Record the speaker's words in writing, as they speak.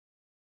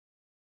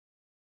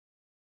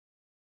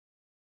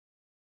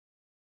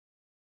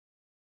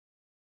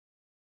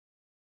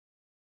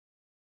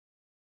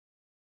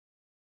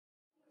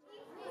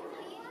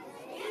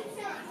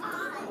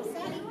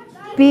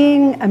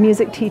Being a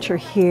music teacher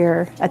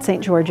here at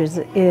St. George's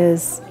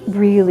is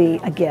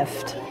really a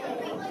gift.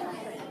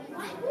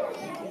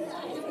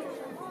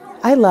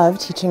 I love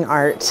teaching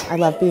art. I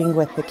love being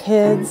with the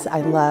kids. I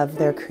love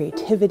their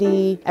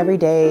creativity. Every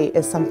day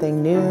is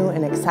something new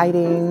and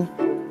exciting.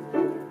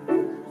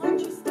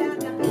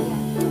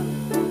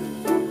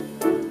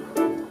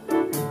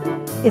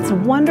 It's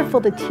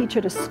wonderful to teach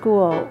at a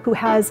school who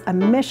has a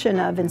mission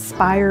of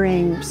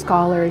inspiring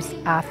scholars,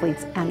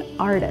 athletes, and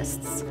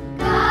artists.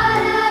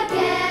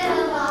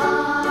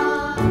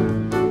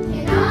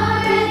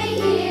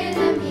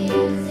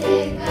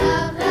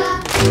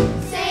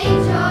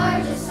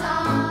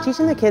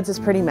 Teaching the kids is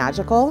pretty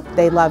magical.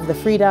 They love the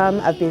freedom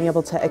of being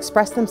able to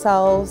express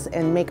themselves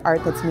and make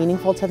art that's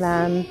meaningful to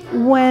them.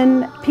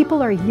 When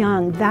people are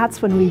young,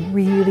 that's when we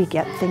really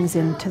get things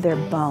into their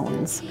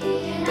bones.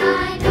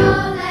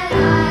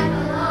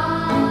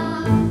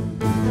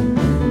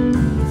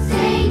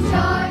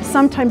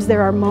 Sometimes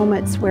there are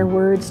moments where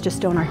words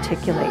just don't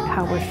articulate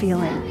how we're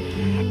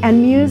feeling.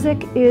 And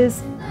music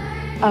is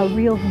a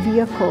real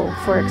vehicle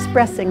for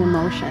expressing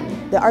emotion.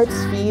 The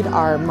arts feed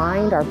our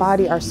mind, our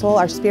body, our soul,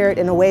 our spirit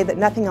in a way that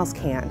nothing else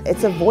can.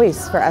 It's a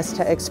voice for us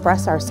to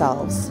express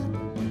ourselves.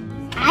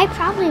 I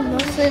probably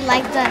mostly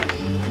like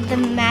the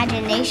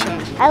imagination.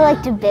 I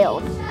like to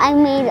build. I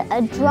made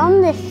a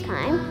drum this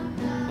time,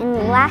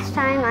 and last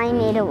time I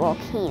made a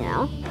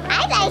volcano.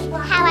 I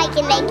like how I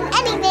can make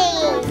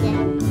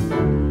anything.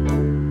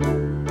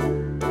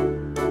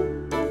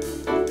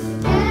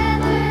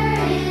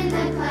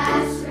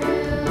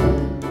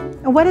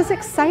 And what is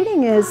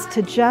exciting is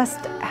to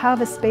just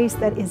have a space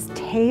that is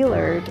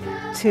tailored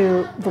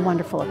to the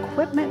wonderful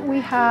equipment we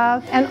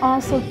have and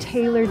also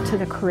tailored to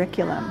the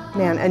curriculum.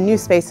 Man, a new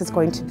space is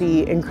going to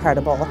be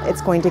incredible.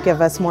 It's going to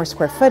give us more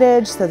square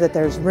footage so that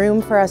there's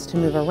room for us to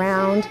move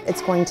around.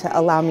 It's going to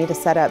allow me to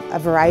set up a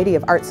variety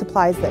of art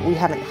supplies that we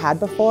haven't had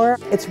before.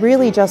 It's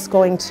really just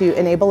going to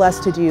enable us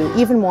to do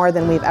even more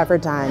than we've ever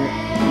done.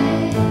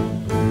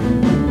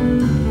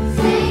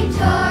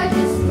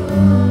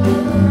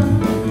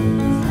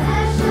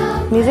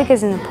 Music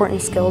is an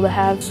important skill to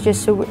have. It's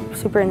just super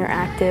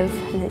interactive,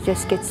 and it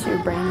just gets your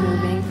brain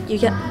moving. You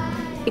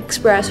can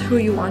express who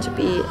you want to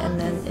be, and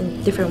then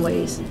in different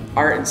ways.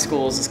 Art in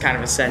schools is kind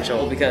of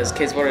essential because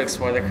kids want to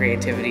explore their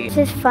creativity. It's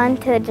just fun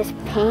to just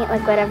paint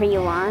like whatever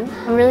you want.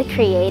 I'm really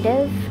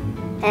creative,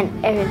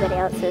 and everybody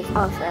else is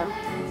also.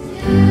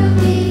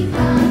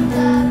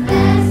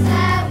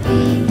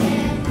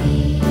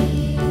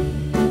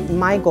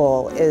 My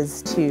goal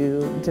is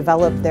to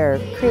develop their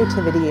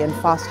creativity and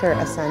foster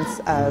a sense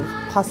of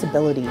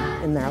possibility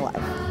in their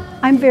life.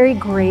 I'm very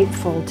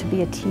grateful to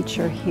be a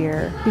teacher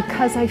here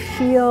because I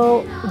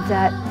feel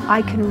that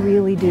I can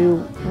really do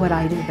what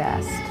I do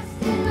best.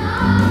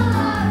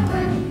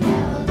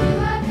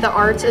 The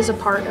arts is a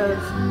part of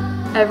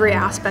every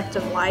aspect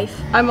of life.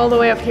 I'm all the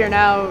way up here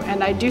now,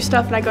 and I do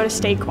stuff and I go to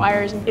state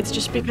choirs. It's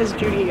just because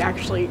Judy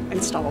actually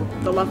installed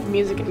the love of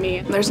music in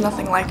me. There's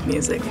nothing like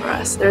music for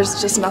us.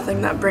 There's just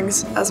nothing that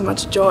brings as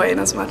much joy and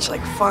as much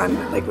fun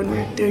when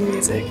we're doing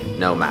music.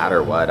 No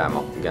matter what,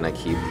 I'm gonna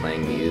keep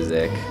playing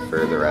music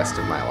for the rest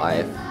of my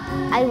life.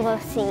 I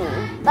love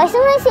singing. But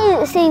sometimes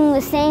I sing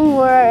the same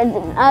words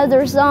in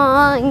other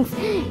songs,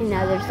 and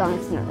other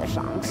songs, and other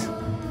songs.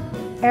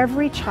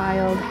 Every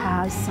child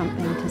has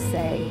something to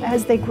say.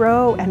 As they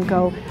grow and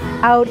go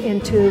out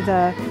into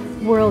the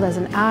world as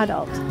an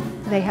adult,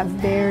 they have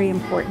very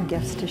important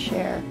gifts to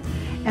share.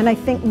 And I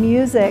think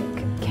music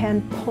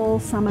can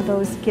pull some of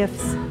those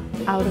gifts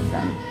out of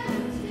them.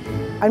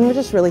 I'm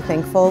just really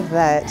thankful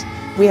that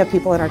we have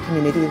people in our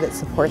community that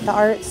support the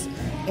arts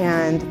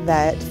and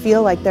that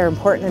feel like they're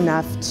important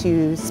enough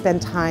to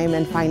spend time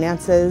and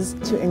finances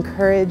to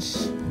encourage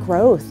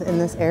growth in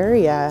this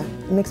area.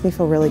 It makes me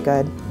feel really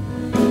good.